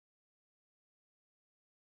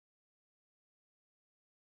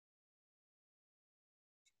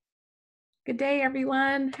Good day,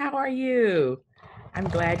 everyone. How are you? I'm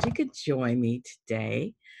glad you could join me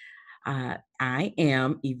today. I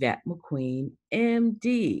am Yvette McQueen,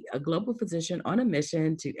 MD, a global physician on a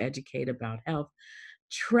mission to educate about health,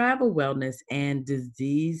 travel wellness, and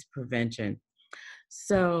disease prevention.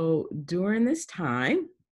 So, during this time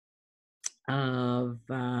of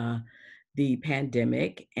the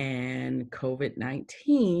pandemic and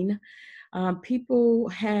COVID-19, people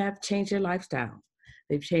have changed their lifestyle.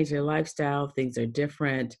 They've changed their lifestyle, things are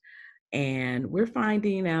different. And we're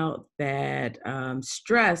finding out that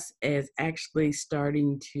stress is actually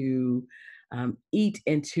starting to eat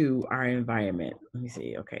into our environment. Let me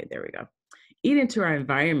see. Okay, there we go. Eat into our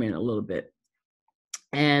environment a little bit.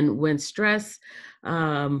 And when stress,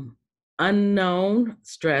 um, unknown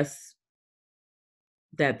stress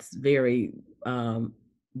that's very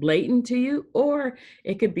blatant to you, or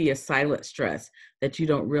it could be a silent stress that you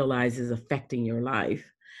don't realize is affecting your life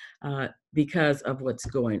because of what's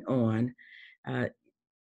going on. Uh,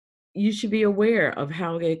 you should be aware of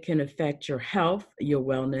how it can affect your health, your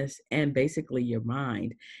wellness, and basically your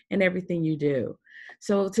mind and everything you do.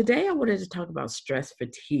 So, today I wanted to talk about stress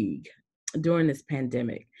fatigue during this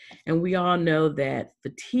pandemic. And we all know that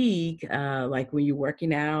fatigue, like when you're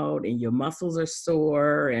working out and your muscles are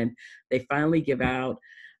sore and they finally give out,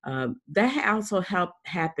 that also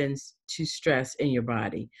happens to stress in your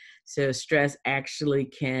body. So, stress actually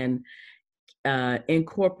can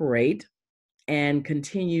incorporate and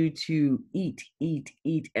continue to eat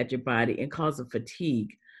at your body and cause a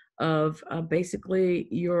fatigue of basically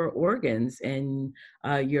your organs and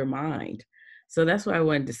your mind. So that's why I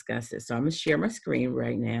want to discuss this. So I'm going to share my screen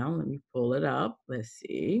right now. Let me pull it up. Let's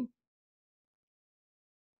see.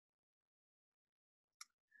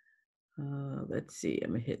 Let's see.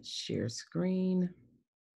 I'm going to hit share screen.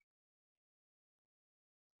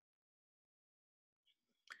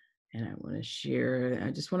 And I want to share,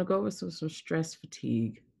 I just want to go over some stress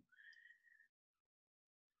fatigue.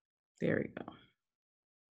 There we go.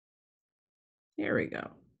 There we go.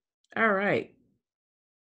 All right.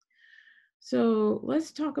 So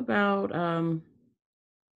let's talk about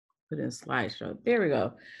put in slideshow. There we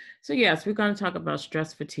go. So yes, we're going to talk about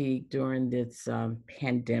stress fatigue during this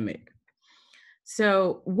pandemic.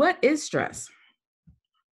 So what is stress?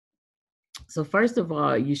 So first of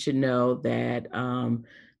all, you should know that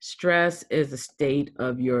stress is a state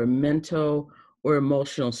of your mental or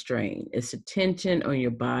emotional strain. It's a tension on your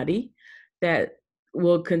body that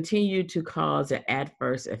will continue to cause an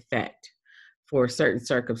adverse effect for a certain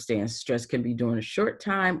circumstance. Stress can be during a short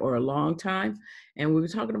time or a long time. And we were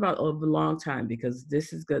talking about over a long time because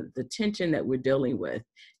this is the tension that we're dealing with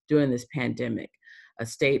during this pandemic, a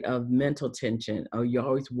state of mental tension. Oh, you're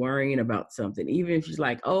always worrying about something. Even if you're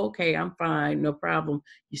like, oh, okay, I'm fine, no problem,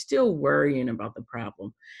 you're still worrying about the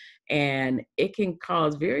problem. And it can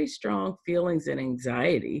cause very strong feelings and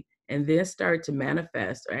anxiety and then start to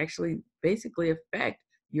manifest or actually basically affect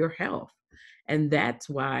your health. And that's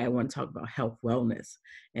why I want to talk about health wellness,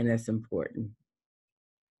 and that's important.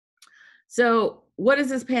 So, what is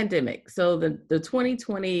this pandemic? So, the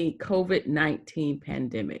 2020 COVID-19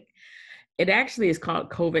 pandemic, it actually is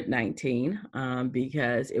called COVID-19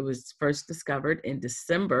 because it was first discovered in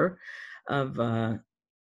December of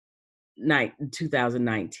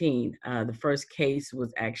 2019. The first case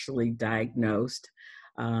was actually diagnosed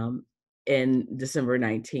in December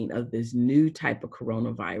 19 of this new type of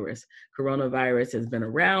coronavirus. Coronavirus has been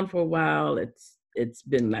around for a while. It's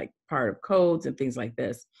been like part of codes and things like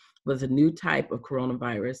this. It was a new type of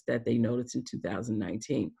coronavirus that they noticed in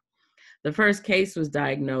 2019. The first case was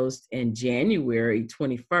diagnosed in January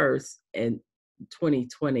 21st in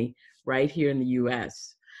 2020, right here in the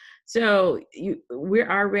US. So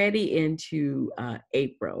we're already into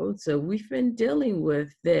April. So we've been dealing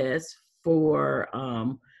with this for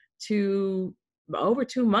over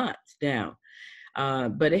 2 months now.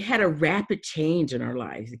 But it had a rapid change in our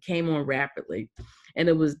lives. It came on rapidly. And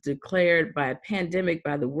it was declared by a pandemic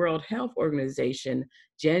by the World Health Organization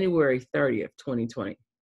January 30th, 2020.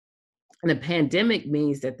 And a pandemic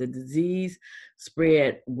means that the disease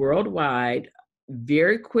spread worldwide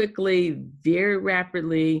very quickly, very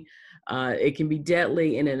rapidly. It can be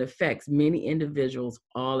deadly and it affects many individuals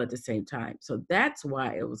all at the same time. So that's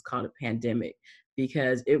why it was called a pandemic,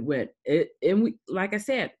 because and we, like I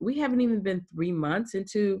said, we haven't even been 3 months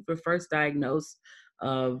into the first diagnosis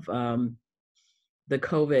of the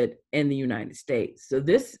COVID in the United States. So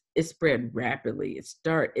this is spread rapidly.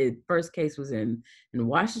 First case was in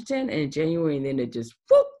Washington in January, and then it just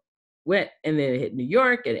whoop, went, and then it hit New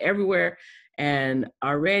York and everywhere. And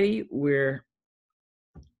already we're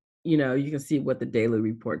you can see what the daily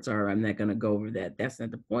reports are. I'm not going to go over that. That's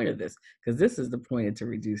not the point of this, because this is the point to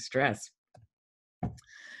reduce stress.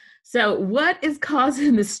 So what is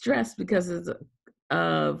causing the stress because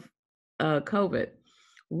of COVID?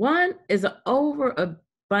 One is an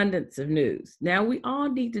overabundance of news. Now, we all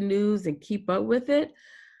need the news and keep up with it,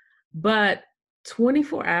 but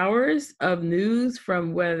 24 hours of news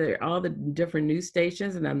from whether all the different news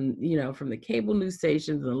stations, and from the cable news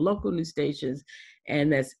stations and the local news stations,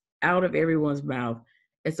 and that's out of everyone's mouth.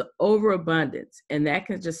 It's an overabundance, and that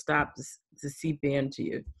can just stop to seep into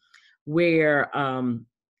you. Where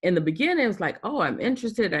in the beginning, it was like, oh, I'm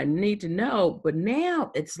interested, I need to know. But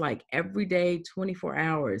now it's like every day, 24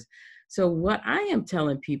 hours. So what I am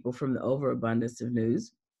telling people from the overabundance of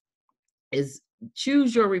news is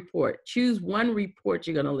choose your report. Choose one report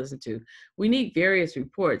you're going to listen to. We need various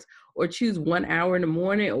reports, or choose 1 hour in the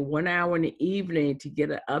morning or 1 hour in the evening to get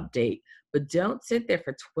an update. But don't sit there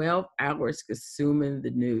for 12 hours consuming the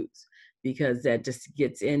news, because that just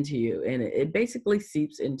gets into you, and it basically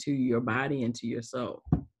seeps into your body, into your soul.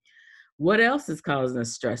 What else is causing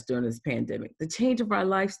us stress during this pandemic? The change of our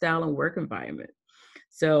lifestyle and work environment.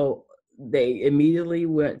 So they immediately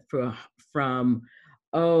went from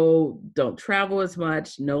oh, don't travel as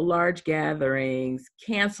much, no large gatherings,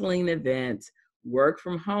 canceling events, work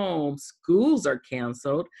from home, schools are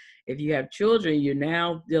canceled. If you have children, you're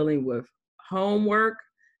now dealing with homework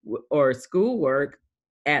or schoolwork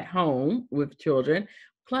at home with children,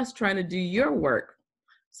 plus trying to do your work.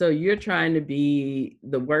 So you're trying to be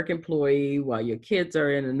the work employee while your kids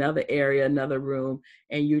are in another area, another room,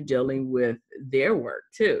 and you're dealing with their work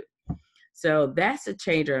too. So that's a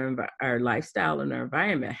change in our lifestyle and our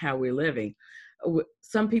environment, how we're living.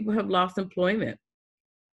 Some people have lost employment,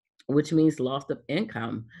 which means loss of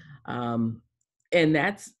income. And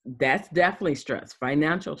that's definitely stress,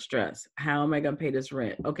 financial stress. How am I going to pay this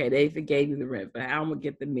rent? Okay, they forgave me the rent, but how am I going to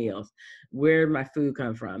get the meals? Where did my food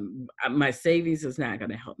come from? My savings is not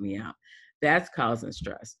going to help me out. That's causing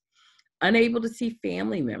stress. Unable to see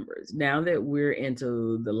family members. Now that we're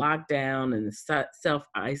into the lockdown and the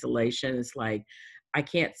self-isolation, it's like, I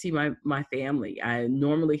can't see my family. I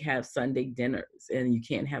normally have Sunday dinners, and you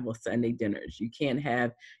can't have a Sunday dinners. You can't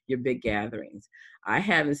have your big gatherings. I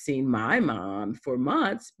haven't seen my mom for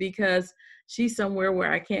months because she's somewhere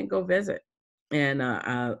where I can't go visit. And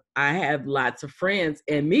I have lots of friends,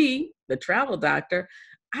 and me, the travel doctor,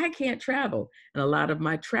 I can't travel. And a lot of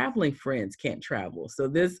my traveling friends can't travel. So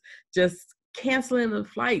this just canceling the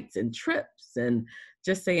flights and trips and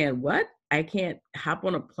just saying, what? I can't hop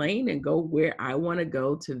on a plane and go where I want to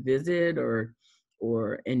go to visit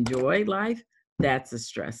or enjoy life. That's a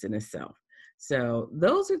stress in itself. So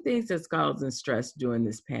those are things that's causing stress during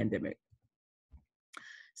this pandemic.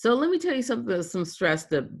 So let me tell you some stress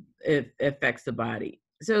that it affects the body.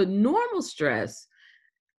 So normal stress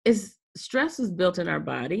is built in our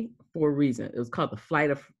body for a reason. It was called the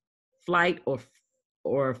flight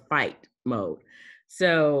or fight mode.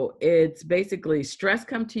 So it's basically stress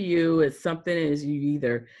come to you as something is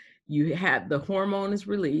you have the hormone is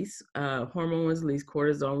released,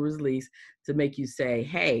 cortisol release to make you say,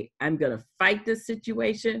 hey, I'm going to fight this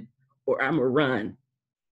situation or I'm going to run,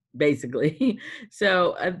 basically.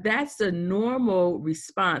 So that's the normal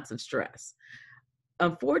response of stress.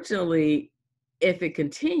 Unfortunately, if it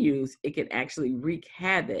continues, it can actually wreak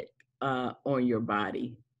havoc on your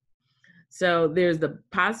body. So there's the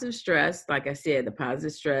positive stress. Like I said, the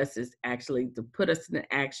positive stress is actually to put us in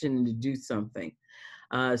action to do something.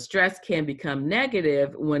 Stress can become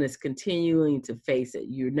negative when it's continuing to face it.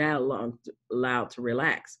 You're not allowed to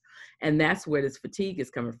relax. And that's where this fatigue is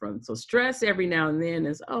coming from. So stress every now and then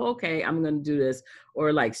is, oh, okay, I'm going to do this.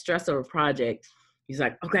 Or like stress over a project. He's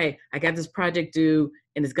like, okay, I got this project due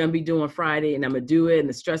and it's going to be due on Friday and I'm going to do it and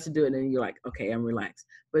the stress to do it. And you're like, okay, I'm relaxed.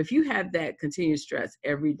 But if you have that continuous stress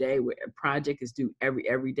every day where a project is due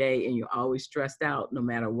every day and you're always stressed out no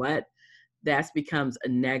matter what, that becomes a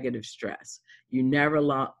negative stress. You're never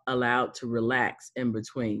allowed to relax in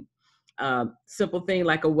between. Simple thing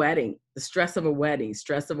like a wedding, the stress of a wedding.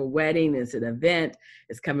 Stress of a wedding is an event.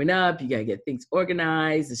 It's coming up. You got to get things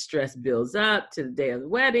organized. The stress builds up to the day of the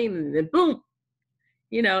wedding and then boom,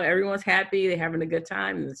 everyone's happy. They're having a good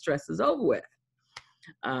time and the stress is over with.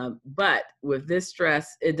 But with this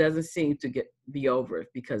stress, it doesn't seem to be over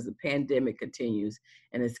because the pandemic continues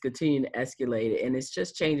and it's continuing to escalate and it's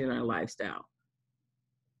just changing our lifestyle.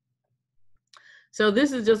 So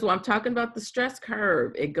this is just what I'm talking about, the stress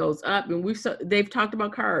curve. It goes up and they've talked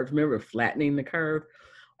about curves. Remember flattening the curve?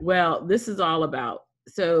 Well, this is all about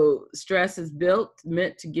So stress is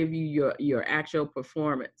meant to give you your actual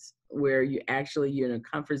performance, where you're in a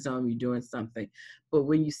comfort zone, you're doing something. But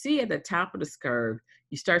when you see at the top of this curve,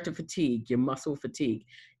 you start to fatigue, your muscle fatigue.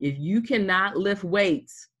 If you cannot lift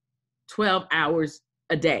weights 12 hours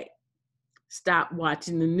a day, stop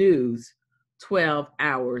watching the news 12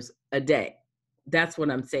 hours a day. That's what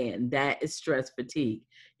I'm saying. That is stress fatigue.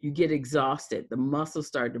 You get exhausted, the muscles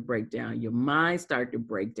start to break down, your mind start to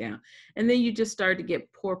break down, and then you just start to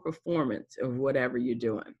get poor performance of whatever you're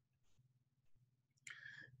doing.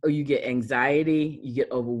 Or you get anxiety, you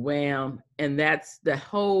get overwhelmed, and that's the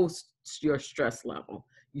whole your stress level.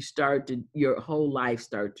 Your whole life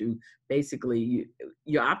start to basically,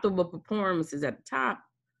 your optimal performance is at the top,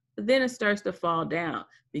 but then it starts to fall down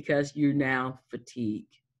because you're now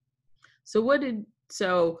fatigued. So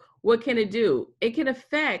what can it do? It can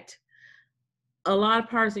affect a lot of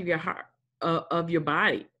parts of your heart, of your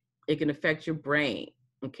body. It can affect your brain.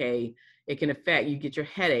 Okay. It can affect, you get your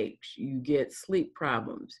headaches, you get sleep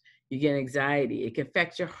problems, you get anxiety. It can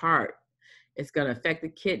affect your heart. It's going to affect the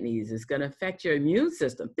kidneys. It's going to affect your immune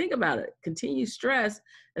system. Think about it. Continued stress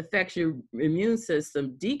affects your immune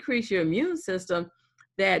system, decrease your immune system,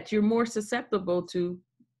 that you're more susceptible to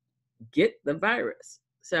get the virus.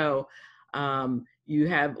 So you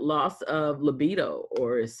have loss of libido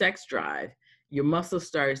or sex drive. Your muscle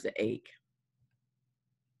starts to ache.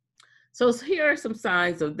 So here are some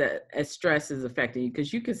signs of that as stress is affecting you,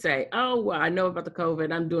 because you can say, oh, well, I know about the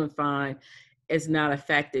COVID, I'm doing fine. It's not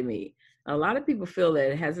affecting me. A lot of people feel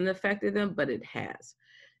that it hasn't affected them, but it has.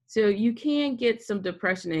 So you can get some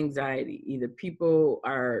depression, anxiety. Either people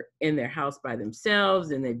are in their house by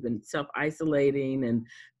themselves and they've been self-isolating and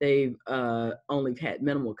they've only had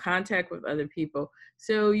minimal contact with other people.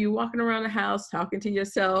 So you're walking around the house talking to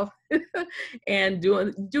yourself and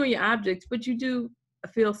doing your objects, but you do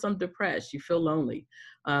feel some depressed. You feel lonely.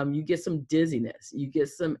 You get some dizziness. You get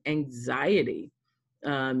some anxiety.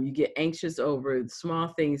 You get anxious over small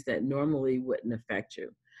things that normally wouldn't affect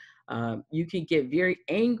you. You can get very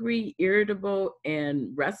angry, irritable, and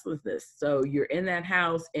restlessness. So you're in that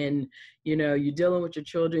house and, you're dealing with your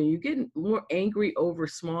children. You're getting more angry over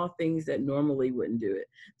small things that normally wouldn't do it.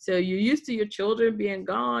 So you're used to your children being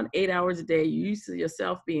gone 8 hours a day. You're used to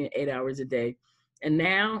yourself being 8 hours a day. And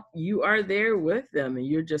now you are there with them and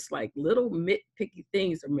you're just like, little nitpicky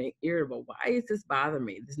things are making irritable. Why is this bothering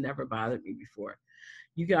me? This never bothered me before.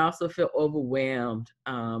 You can also feel overwhelmed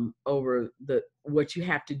over what you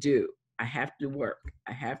have to do. I have to work.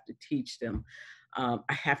 I have to teach them. I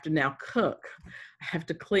have to now cook. I have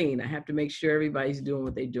to clean. I have to make sure everybody's doing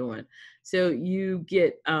what they're doing. So you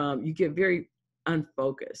get very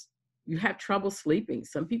unfocused. You have trouble sleeping.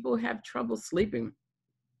 Some people have trouble sleeping.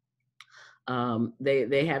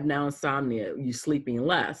 They have now insomnia. You're sleeping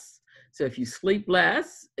less. So if you sleep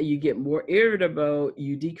less, you get more irritable,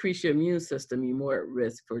 you decrease your immune system, you're more at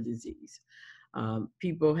risk for disease.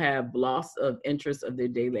 People have loss of interest of their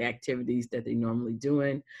daily activities that they're normally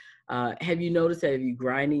doing. Have you noticed that if you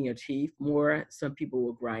grinding your teeth more, some people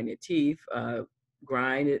will grind their teeth,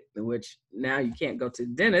 grind it, which now you can't go to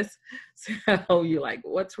the dentist. So you're like,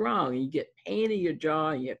 what's wrong? And you get pain in your jaw,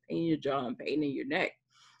 and you have pain in your jaw and pain in your neck.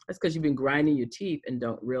 That's because you've been grinding your teeth and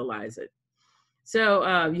don't realize it.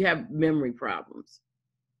 So you have memory problems.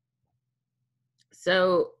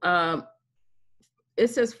 So it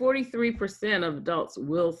says 43% of adults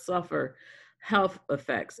will suffer health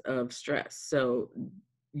effects of stress. So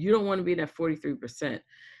you don't want to be in that 43%.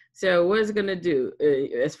 So what is it going to do?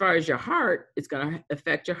 As far as your heart, it's going to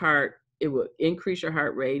affect your heart. It will increase your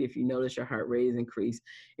heart rate. If you notice your heart rate is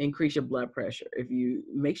increase your blood pressure. If you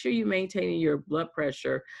make sure you maintain your blood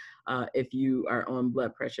pressure, if you are on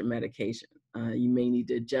blood pressure medication, you may need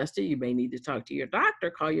to adjust it. You may need to talk to your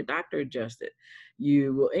doctor, call your doctor, adjust it.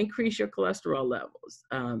 You will increase your cholesterol levels.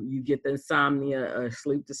 You get the insomnia,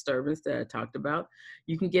 sleep disturbance that I talked about.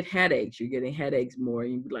 You can get headaches. You're getting headaches more.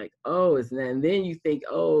 You'd be like, oh, and then you think,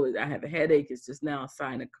 oh, I have a headache. It's just now a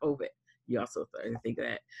sign of COVID. You also start to think of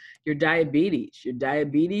that. Your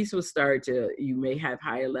diabetes will start you may have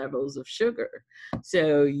higher levels of sugar.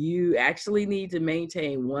 So you actually need to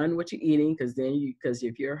maintain what you're eating, because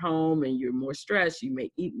if you're home and you're more stressed, you may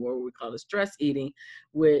eat more, what we call the stress eating,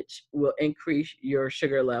 which will increase your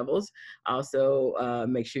sugar levels. Also,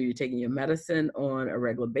 make sure you're taking your medicine on a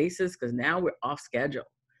regular basis, because now we're off schedule.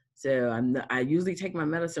 So I usually take my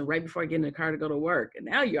medicine right before I get in the car to go to work. And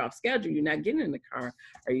now you're off schedule. You're not getting in the car.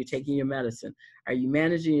 Are you taking your medicine? Are you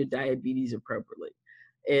managing your diabetes appropriately?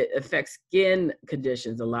 It affects skin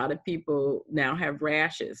conditions. A lot of people now have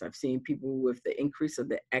rashes. I've seen people with the increase of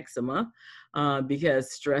the eczema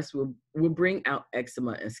because stress will bring out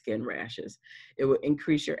eczema and skin rashes. It will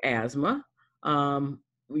increase your asthma.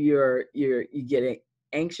 You get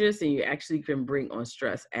anxious, and you actually can bring on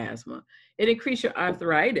stress asthma. It increase your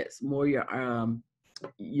arthritis, more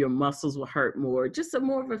your muscles will hurt more, just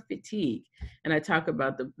more of a fatigue. And I talk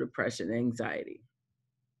about the depression, anxiety.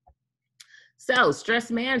 So,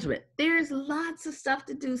 stress management. There's lots of stuff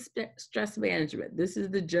to do stress management. This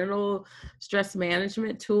is the general stress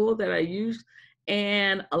management tool that I use.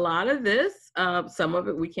 And a lot of this, some of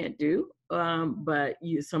it we can't do, but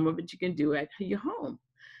some of it you can do at your home.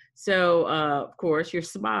 So, of course, your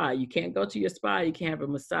spa. You can't go to your spa, you can't have a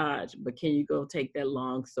massage, but can you go take that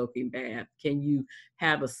long soaking bath? Can you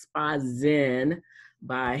have a spa zen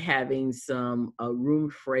by having some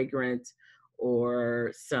room fragrance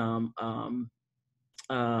or some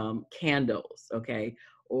candles, okay?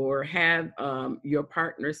 Or have your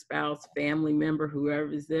partner, spouse, family member,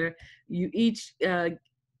 whoever is there, you each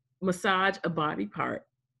massage a body part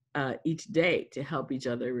each day to help each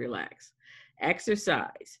other relax.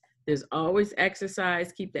 Exercise. There's always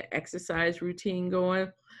exercise. Keep the exercise routine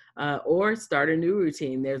going, or start a new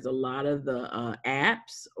routine. There's a lot of the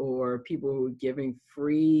apps or people who are giving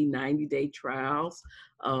free 90-day trials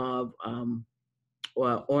of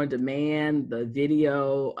or on demand, the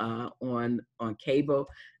video on cable,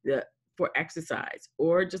 for exercise,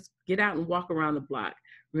 or just get out and walk around the block.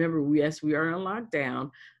 Remember, yes, we are on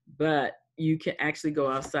lockdown, but you can actually go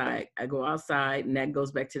outside. I go outside, and that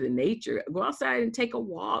goes back to the nature. Go outside and take a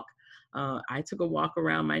walk. I took a walk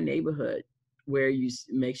around my neighborhood, where you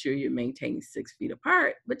make sure you're maintaining 6 feet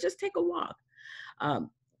apart, but just take a walk.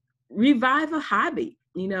 Revive a hobby.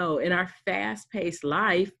 In our fast-paced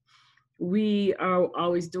life, we are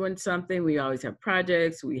always doing something. We always have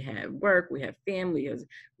projects, we have work, we have family,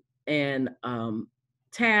 and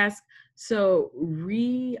tasks. So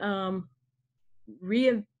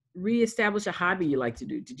reestablish a hobby you like to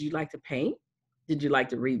do. Did you like to paint? Did you like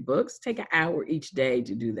to read books? Take an hour each day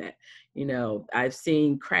to do that. I've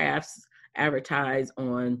seen crafts advertised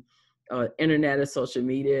on internet or social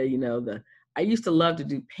media. I used to love to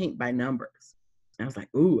do paint by numbers. I was like,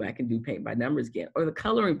 ooh, I can do paint by numbers again. Or the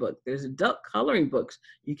coloring book. There's adult coloring books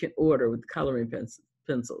you can order with coloring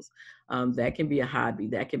pencils. That can be a hobby.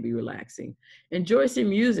 That can be relaxing. Enjoy some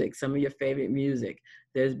music, some of your favorite music.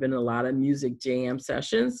 There's been a lot of music jam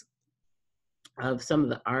sessions of some of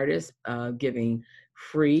the artists giving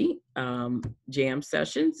free jam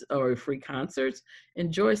sessions or free concerts.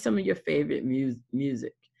 Enjoy some of your favorite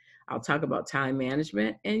music. I'll talk about time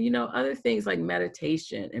management, and other things like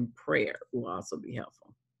meditation and prayer will also be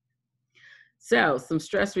helpful. So some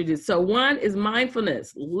stress reduce. So one is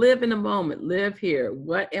mindfulness. Live in the moment. Live here.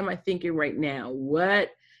 What am I thinking right now?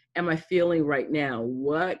 What am I feeling right now?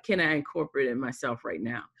 What can I incorporate in myself right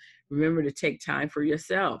now? Remember to take time for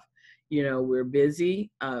yourself. We're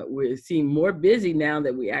busy. We seem more busy now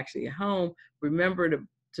that we actually at home. Remember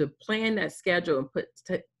to plan that schedule and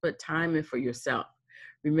put time in for yourself.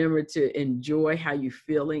 Remember to enjoy how you're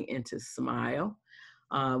feeling and to smile.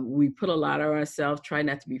 We put a lot on ourselves. Try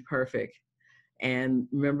not to be perfect. And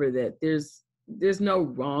remember that there's no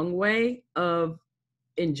wrong way of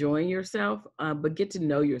enjoying yourself, but get to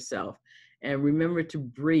know yourself. And remember to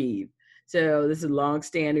breathe. So this is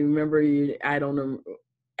long-standing. Remember, I don't know.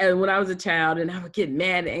 And when I was a child and I would get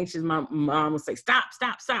mad and anxious, my mom would say, stop.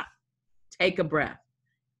 Take a breath.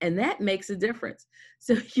 And that makes a difference.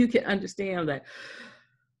 So you can understand that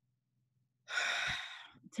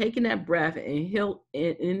taking that breath and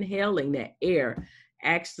inhaling that air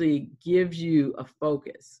actually gives you a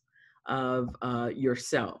focus of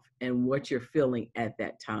yourself and what you're feeling at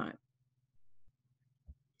that time.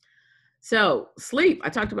 So sleep, I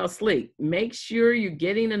talked about sleep. Make sure you're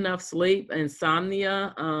getting enough sleep.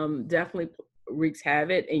 Insomnia definitely wreaks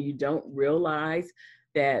havoc, and you don't realize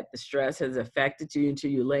that the stress has affected you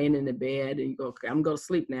until you're laying in the bed and you go, okay, I'm going to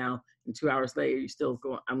sleep now. And 2 hours later, you're still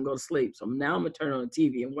going, I'm going to sleep. So now I'm going to turn on the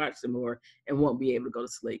TV and watch some more and won't be able to go to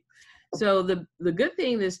sleep. So the good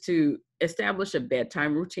thing is to establish a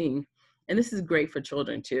bedtime routine. And this is great for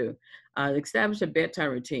children too. Establish a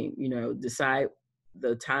bedtime routine, decide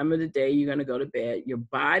the time of the day you're going to go to bed. Your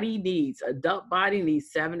adult body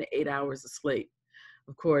needs 7 to 8 hours of sleep.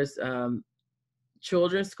 Of course,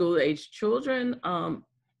 children, school-age children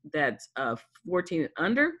that's 14 and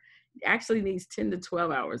under actually needs 10 to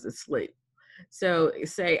 12 hours of sleep. So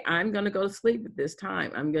say, I'm going to go to sleep at this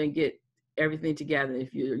time. I'm going to get everything together.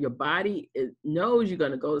 If your body knows you're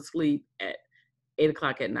going to go to sleep at 8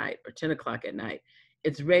 o'clock at night or 10 o'clock at night,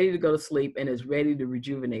 it's ready to go to sleep and it's ready to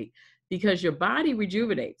rejuvenate because your body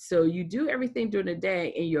rejuvenates. So you do everything during the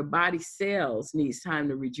day and your body cells needs time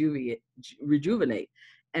to rejuvenate.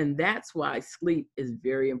 And that's why sleep is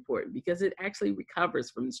very important because it actually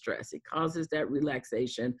recovers from stress. It causes that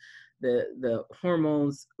relaxation, the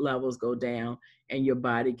hormones levels go down, and your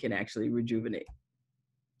body can actually rejuvenate.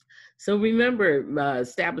 So remember,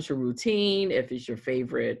 establish a routine. If it's your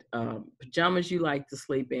favorite pajamas you like to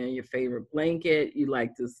sleep in, your favorite blanket you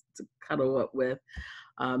like to cuddle up with,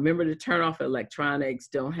 remember to turn off electronics.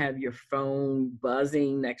 Don't have your phone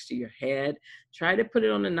buzzing next to your head. Try to put it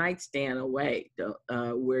on the nightstand away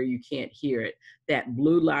where you can't hear it. That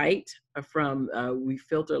blue light we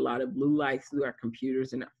filter a lot of blue light through our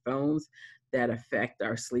computers and our phones that affect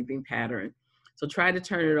our sleeping pattern. So try to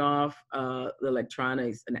turn it off, the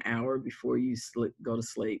electronics, an hour before you go to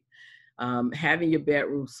sleep. Having your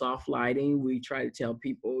bedroom soft lighting, we try to tell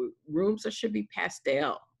people rooms should be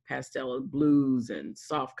pastel blues and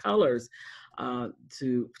soft colors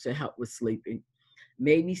to help with sleeping.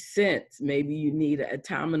 Maybe scents, maybe you need an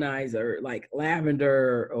atomizer like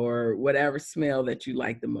lavender or whatever smell that you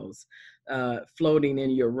like the most, floating in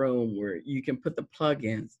your room where you can put the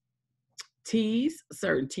plug-ins. Teas,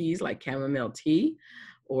 certain teas like chamomile tea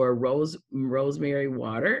or rosemary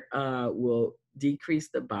water will decrease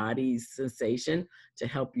the body's sensation to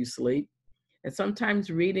help you sleep. And sometimes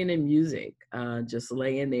reading and music, just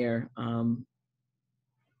laying there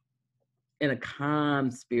in a calm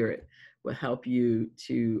spirit will help you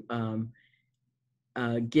to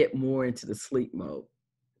get more into the sleep mode.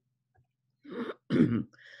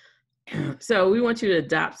 So we want you to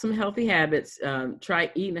adopt some healthy habits.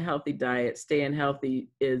 Try eating a healthy diet. Staying healthy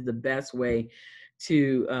is the best way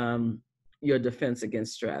to your defense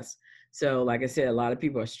against stress. So like I said, a lot of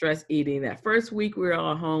people are stress eating. That first week we were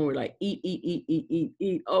all home, we're like, eat, eat, eat, eat, eat,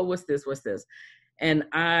 eat. Oh, what's this? What's this? And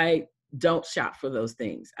I don't shop for those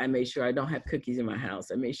things. I make sure I don't have cookies in my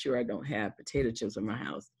house. I make sure I don't have potato chips in my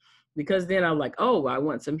house. Because then I'm like, oh, I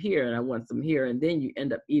want some here and I want some here. And then you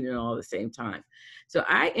end up eating it all at the same time. So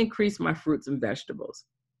I increase my fruits and vegetables.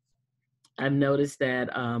 I've noticed that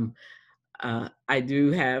I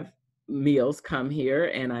do have meals come here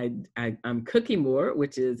and I'm cooking more,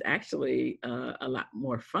 which is actually a lot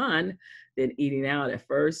more fun than eating out. At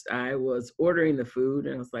first, I was ordering the food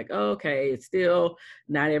and I was like, oh, okay, it's still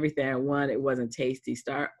not everything I want. It wasn't tasty.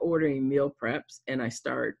 Start ordering meal preps and I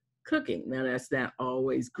start cooking. Now, that's not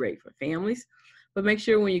always great for families, but make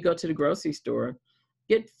sure when you go to the grocery store,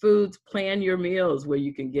 get foods, plan your meals where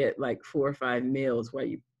you can get like 4 or 5 meals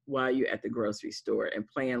while you're at the grocery store and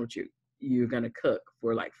plan what you're going to cook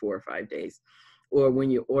for like 4 or 5 days, or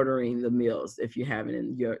when you're ordering the meals, if you have it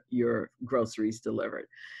in your groceries delivered.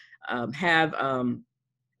 And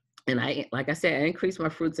like I said, I increase my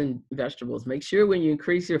fruits and vegetables. Make sure when you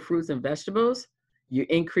increase your fruits and vegetables, you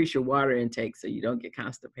increase your water intake so you don't get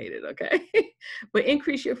constipated, okay? But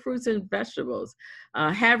increase your fruits and vegetables.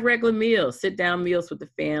 Have regular meals, sit down meals with the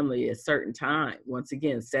family at a certain time. Once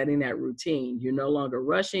again, setting that routine. You're no longer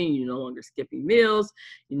rushing, you're no longer skipping meals,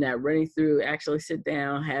 you're not running through, actually sit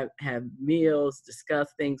down, have meals,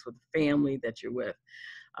 discuss things with the family that you're with.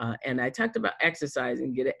 And I talked about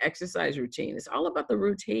exercising, get an exercise routine. It's all about the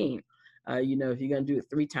routine. If you're going to do it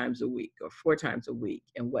 3 times a week or 4 times a week,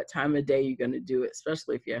 and what time of day you're going to do it,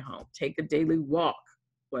 especially if you're at home. Take a daily walk.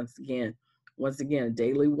 Once again, a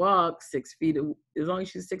daily walk, 6 feet, as long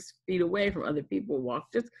as you're 6 feet away from other people, walk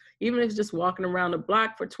even if it's just walking around the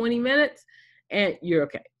block for 20 minutes and you're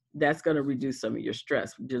okay. That's going to reduce some of your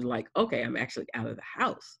stress. Just like, okay, I'm actually out of the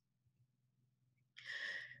house.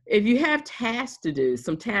 If you have tasks to do,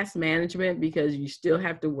 some task management, because you still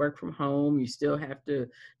have to work from home, you still have to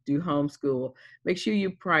do homeschool, make sure you're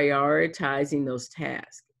prioritizing those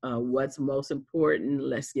tasks. What's most important,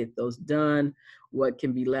 let's get those done. What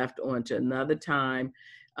can be left on to another time.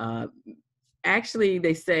 Actually,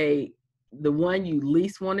 they say the one you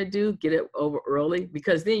least want to do, get it over early,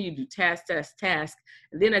 because then you do task.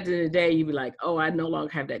 And then at the end of the day, you be like, oh, I no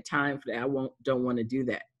longer have that time for that. Don't want to do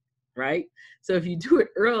that. Right? So if you do it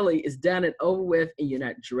early, it's done and over with, and you're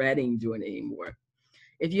not dreading doing it anymore.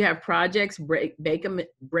 If you have projects, break them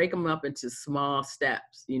up into small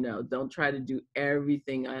steps. Don't try to do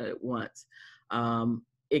everything at once.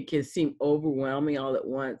 It can seem overwhelming all at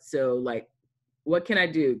once. So like, what can I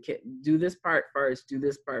do? Do this part first,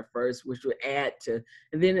 which would add to,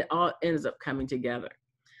 and then it all ends up coming together.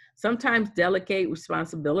 Sometimes delegate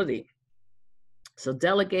responsibility. So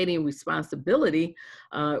delegating responsibility,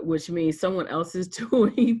 which means someone else is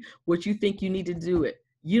doing what you think you need to do it.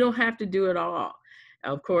 You don't have to do it all.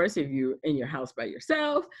 Of course, if you're in your house by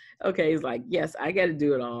yourself, okay, it's like, yes, I got to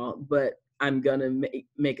do it all, but I'm going to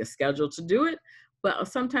make a schedule to do it. But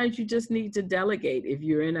sometimes you just need to delegate. If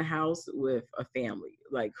you're in a house with a family,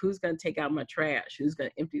 like who's going to take out my trash? Who's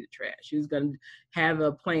going to empty the trash? Who's going to have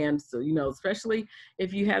a plan? So, especially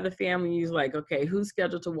if you have the family, you're like, okay, who's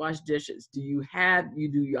scheduled to wash dishes? Do you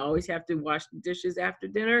always have to wash the dishes after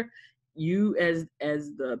dinner? You as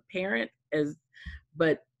the parent,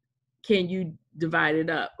 but can you divide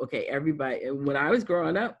it up? Okay, everybody. And when I was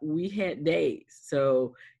growing up, we had days.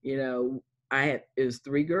 So, it was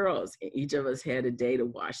 3 girls, and each of us had a day to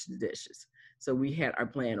wash the dishes. So we had our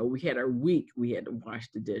plan, or we had our week, we had to wash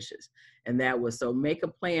the dishes. And that was, so make a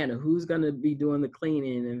plan of who's going to be doing the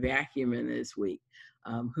cleaning and vacuuming this week.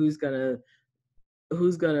 Who's going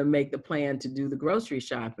to make the plan to do the grocery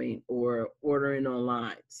shopping or ordering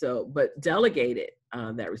online. So, but delegate it,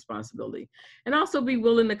 that responsibility, and also be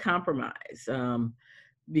willing to compromise,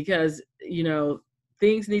 because,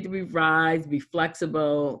 things need to be revised, be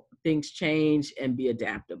flexible, things change, and be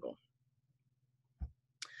adaptable.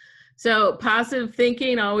 So positive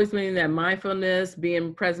thinking, always meaning that mindfulness,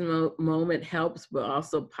 being present moment helps, but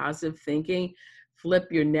also positive thinking, flip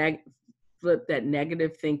that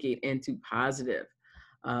negative thinking into positive.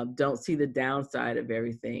 Don't see the downside of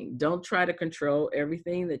everything. Don't try to control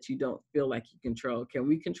everything that you don't feel like you control. Can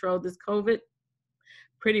we control this COVID?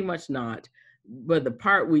 Pretty much not. But the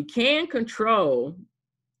part we can control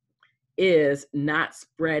is not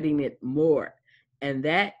spreading it more. And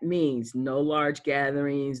that means no large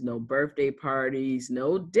gatherings, no birthday parties,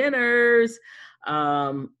 no dinners,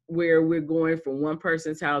 where we're going from one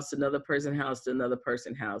person's house to another person's house to another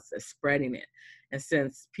person's house. That's spreading it. And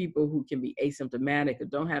since people who can be asymptomatic or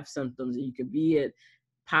don't have symptoms, and you can be it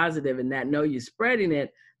positive and not know you're spreading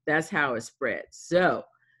it, that's how it spreads. So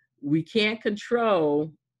we can't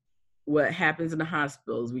control what happens in the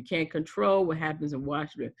hospitals. We can't control what happens in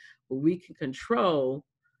Washington, but we can control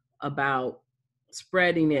about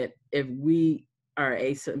spreading it if we are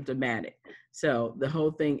asymptomatic. So the whole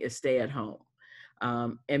thing is stay at home,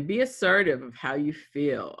 and be assertive of how you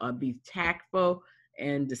feel. Be tactful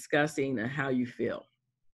and discussing how you feel.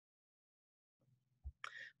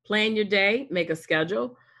 Plan your day, make a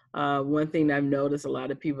schedule. One thing I've noticed, a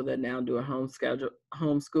lot of people that now do a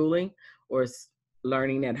homeschooling, or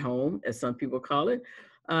learning at home, as some people call it,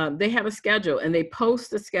 they have a schedule and they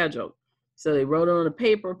post a schedule. So they wrote it on a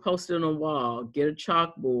paper, post it on a wall, get a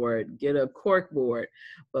chalkboard, get a cork board,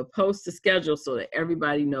 but post a schedule so that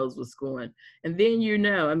everybody knows what's going. And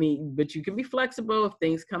then, but you can be flexible. If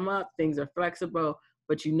things come up, things are flexible,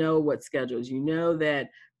 but you know what schedules. You know that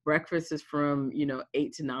breakfast is from,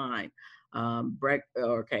 8 to 9.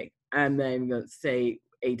 Okay, I'm not even going to say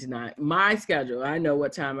 8 to 9. My schedule, I know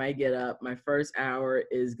what time I get up. My first hour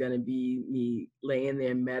is going to be me laying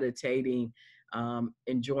there meditating,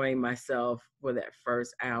 enjoying myself for that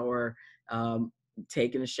first hour,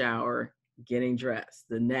 taking a shower, getting dressed.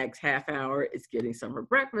 The next half hour is getting some for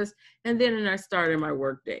breakfast, and then I started my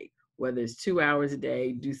work day. Whether it's 2 hours a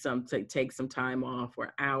day, take some time off, or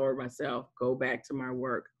an hour myself, go back to my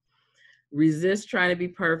work. Resist trying to be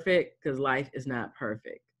perfect, because life is not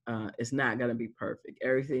perfect. It's not going to be perfect.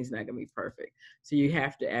 Everything's not going to be perfect. So you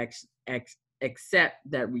have to accept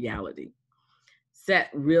that reality. Set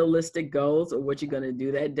realistic goals of what you're going to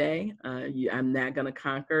do that day. I'm not going to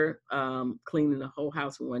conquer cleaning the whole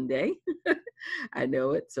house in one day. I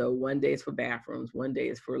know it. So one day is for bathrooms, one day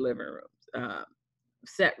is for living rooms.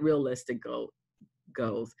 Set realistic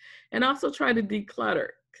goals, and also try to declutter.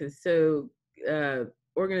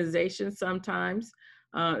 Organization sometimes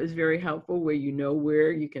is very helpful, where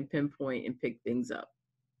where you can pinpoint and pick things up.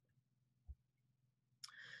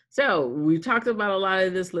 So we talked about a lot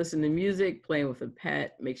of this: listen to music, playing with a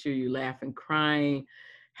pet, make sure you laugh and crying,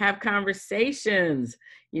 have conversations,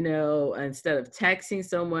 instead of texting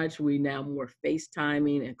so much, we now more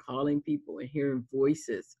FaceTiming and calling people and hearing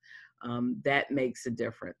voices. That makes a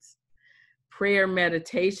difference. Prayer,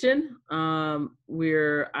 meditation, whether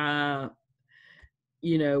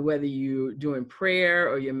you're doing prayer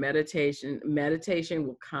or your meditation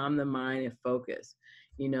will calm the mind and focus.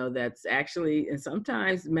 That's actually, and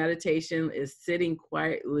sometimes meditation is sitting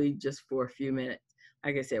quietly just for a few minutes.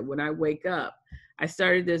 Like I said, when I wake up, I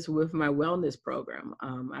started this with my wellness program.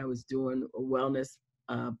 I was doing a wellness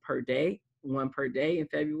one per day in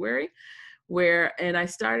February, and I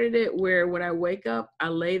started it where when I wake up, I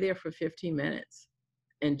lay there for 15 minutes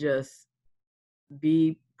and just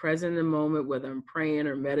be present in the moment, whether I'm praying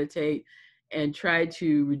or meditate, and try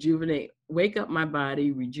to wake up my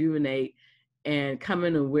body, rejuvenate, and come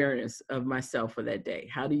in awareness of myself for that day.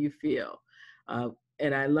 How do you feel?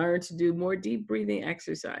 And I learned to do more deep breathing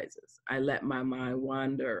exercises. I let my mind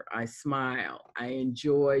wander. I smile. I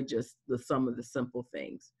enjoy just some of the simple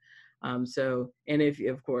things. And if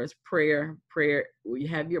of course, prayer, you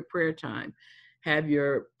have your prayer time, have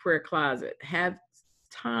your prayer closet, have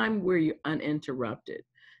time where you're uninterrupted.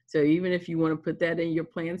 So even if you want to put that in your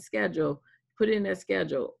planned schedule, put in that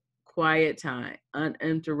schedule, quiet time,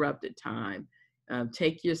 uninterrupted time.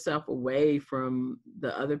 Take yourself away from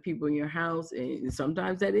the other people in your house. And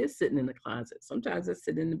sometimes that is sitting in the closet. Sometimes that's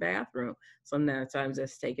sitting in the bathroom. Sometimes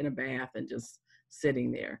that's taking a bath and just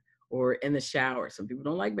sitting there, or in the shower. Some people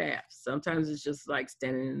don't like baths. Sometimes it's just like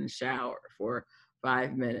standing in the shower for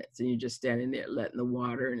 5 minutes and you're just standing there letting the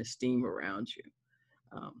water and the steam around you.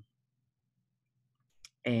 Um,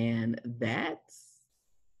 and that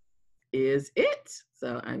is it.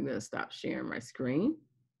 So I'm going to stop sharing my screen.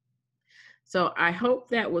 So I hope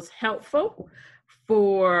that was helpful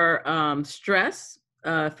for stress,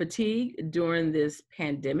 fatigue during this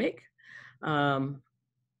pandemic, um,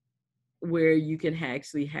 where you can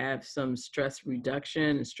actually have some stress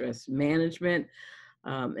reduction and stress management,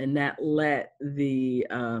 and that let the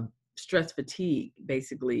stress fatigue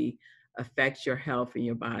basically affect your health and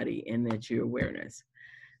your body, and that your awareness.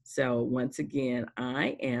 So once again,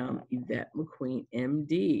 I am Yvette McQueen,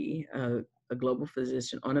 MD, a global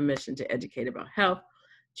physician on a mission to educate about health,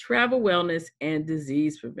 travel wellness, and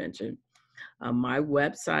disease prevention. My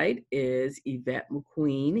website is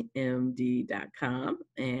YvetteMcQueenMD.com.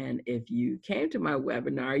 And if you came to my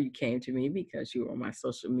webinar, you came to me because you were on my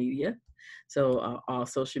social media. So all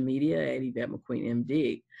social media at Yvette McQueen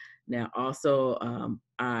MD. Now, also,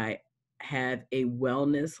 I have a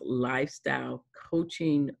wellness lifestyle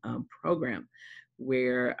coaching program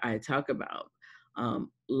where I talk about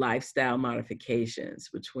lifestyle modifications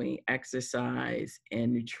between exercise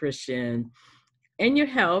and nutrition and your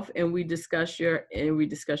health, and we discuss your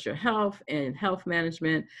health and health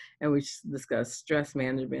management, and we discuss stress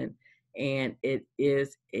management, and it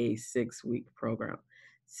is a 6-week program.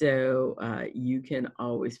 So you can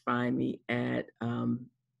always find me at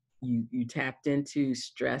you tapped into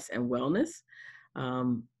stress and wellness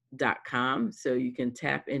 .com, so you can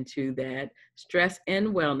tap into that stress and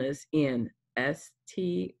wellness in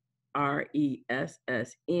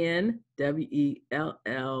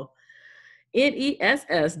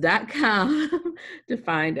stressnwellness.com to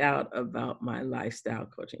find out about my lifestyle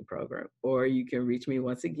coaching program. Or you can reach me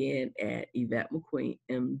once again at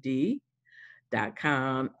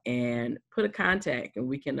YvetteMcQueenMD.com and put a contact, and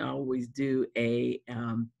we can always do a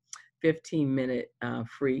 15-minute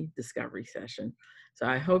free discovery session. So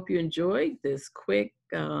I hope you enjoyed this quick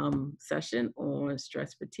session on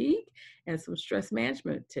stress fatigue and some stress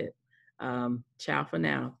management tip. Ciao for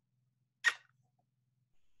now.